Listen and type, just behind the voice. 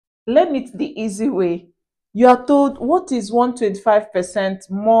learn it the easy way. You are told what is 125%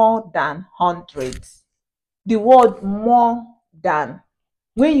 more than 100. The word more than.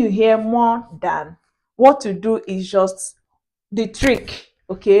 When you hear more than, what to do is just the trick,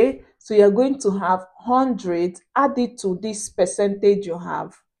 okay? So you're going to have 100, add it to this percentage you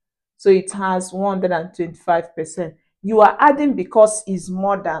have. So it has 125%. You are adding because it's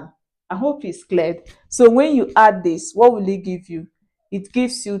more than. I hope it's clear. So when you add this, what will it give you? It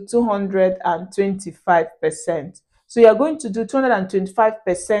gives you 225%. So you're going to do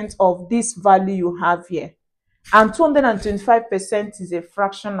 225% of this value you have here. And 225% is a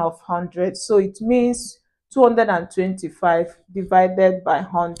fraction of 100. So it means 225 divided by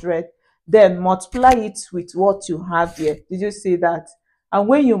 100. Then multiply it with what you have here. Did you see that? And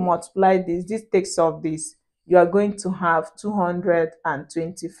when you multiply this takes off this, you are going to have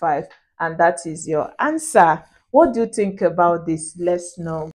 225. And that is your answer. What do you think about this? Let's know.